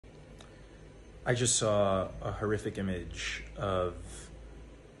I just saw a horrific image of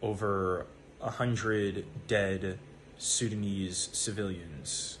over 100 dead Sudanese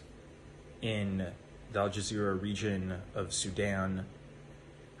civilians in the Al Jazeera region of Sudan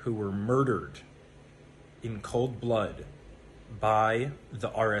who were murdered in cold blood by the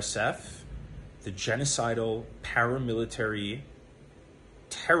RSF, the genocidal paramilitary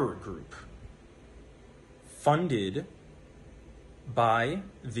terror group funded by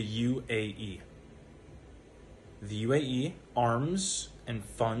the UAE. The UAE arms and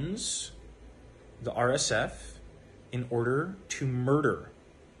funds the RSF in order to murder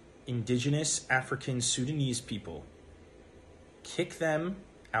indigenous African Sudanese people, kick them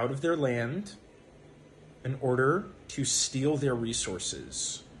out of their land in order to steal their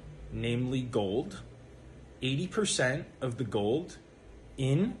resources, namely gold. 80% of the gold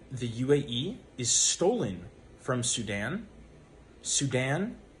in the UAE is stolen from Sudan.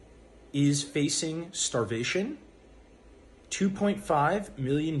 Sudan is facing starvation. 2.5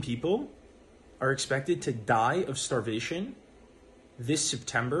 million people are expected to die of starvation this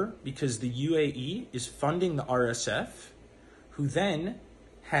September because the UAE is funding the RSF, who then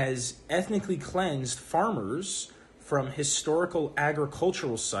has ethnically cleansed farmers from historical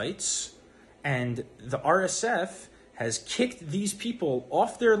agricultural sites, and the RSF has kicked these people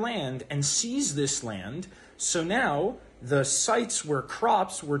off their land and seized this land. So now the sites where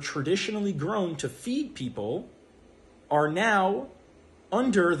crops were traditionally grown to feed people are now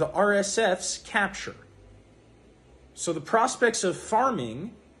under the RSF's capture. So the prospects of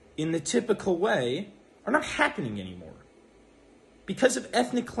farming in the typical way are not happening anymore because of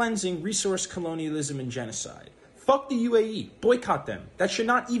ethnic cleansing, resource colonialism, and genocide. Fuck the UAE. Boycott them. That should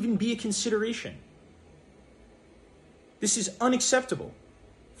not even be a consideration. This is unacceptable.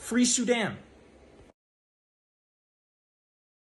 Free Sudan.